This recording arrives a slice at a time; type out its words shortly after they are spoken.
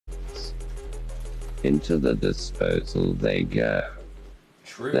Into the disposal they go.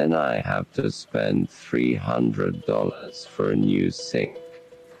 True. Then I have to spend $300 for a new sink.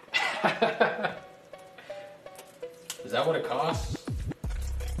 Is that what it costs?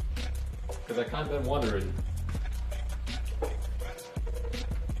 Because I kind of been wondering.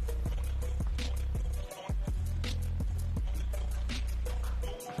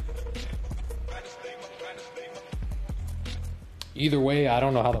 Either way, I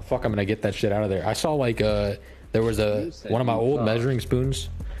don't know how the fuck I'm gonna get that shit out of there. I saw like there was one of my old measuring spoons.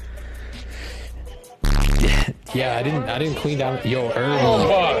 Yeah, I didn't clean down. Yo,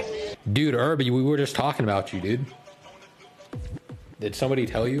 Irby, dude, Irby, we were just talking about you, dude. Did somebody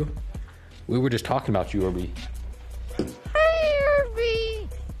tell you? We were just talking about you, Irby. Hey, Irby.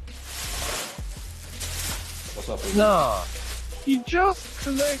 What's up, Irby? Nah. He just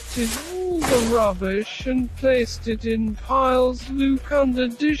collected all the rubbish and placed it in piles Luke under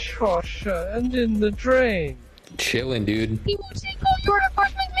dishwasher and in the drain. Chilling, dude. He will take all your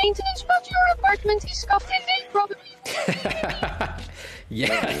apartment maintenance, but your apartment is scuffed and they probably...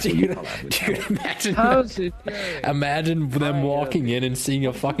 Yeah, dude, imagine. How's it going? Imagine them walking in and seeing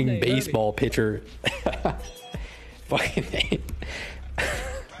a fucking baseball pitcher. Fucking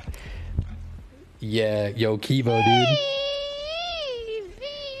yeah, yo, Kivo, dude.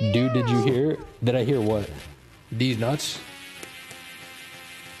 Dude, did you hear? Did I hear what? These nuts?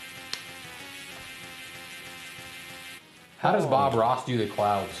 How does Bob Ross do the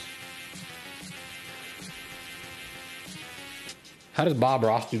clouds? How does Bob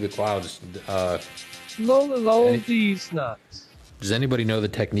Ross do the clouds? Lol, these nuts. Does anybody know the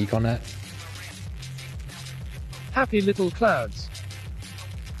technique on that? Happy little clouds.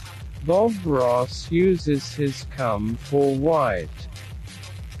 Bob Ross uses his cum for white.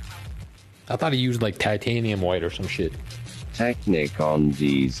 I thought he used like titanium white or some shit. Technique on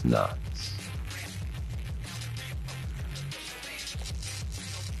these nuts.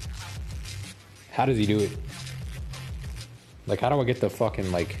 How does he do it? Like, how do I get the fucking,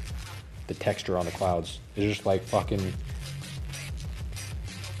 like, the texture on the clouds? Is it just like fucking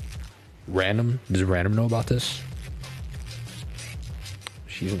random? Does Random know about this?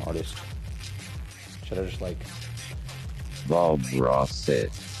 She's an artist. Should I just like... Bob Ross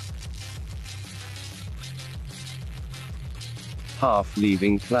it. Half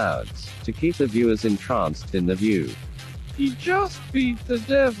leaving clouds, to keep the viewers entranced in the view. He just beat the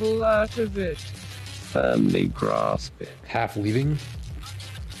devil out of it. Firmly grasp it. Half leaving?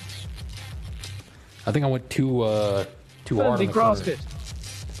 I think I went too hard on Firmly the grasp corner. it.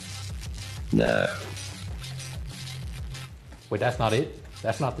 No. Wait, that's not it?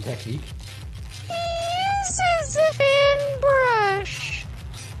 That's not the technique? This is a fan brush.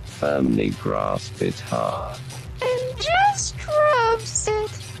 Firmly grasp it hard. And just rubs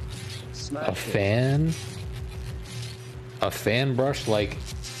it. A fan? A fan brush? Like,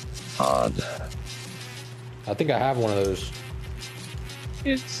 Harder. I think I have one of those.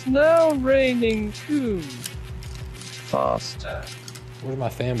 It's now raining coon. Faster. Where's my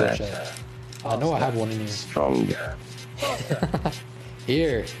fan brush Better. at? I know I have one in here. Stronger.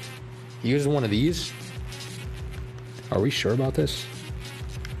 Here. Use one of these? Are we sure about this?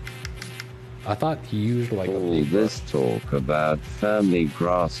 I thought he used like a All big this talk about firmly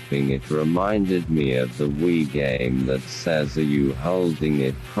grasping it reminded me of the Wii game that says "Are you holding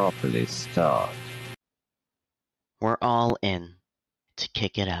it properly?" start. We're all in to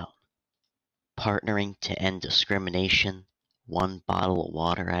kick it out, partnering to end discrimination, one bottle of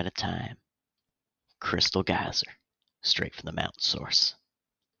water at a time. Crystal Geyser, straight from the mountain source.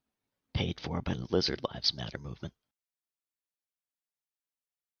 Paid for by the Lizard Lives Matter movement.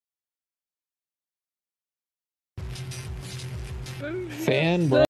 fan brush.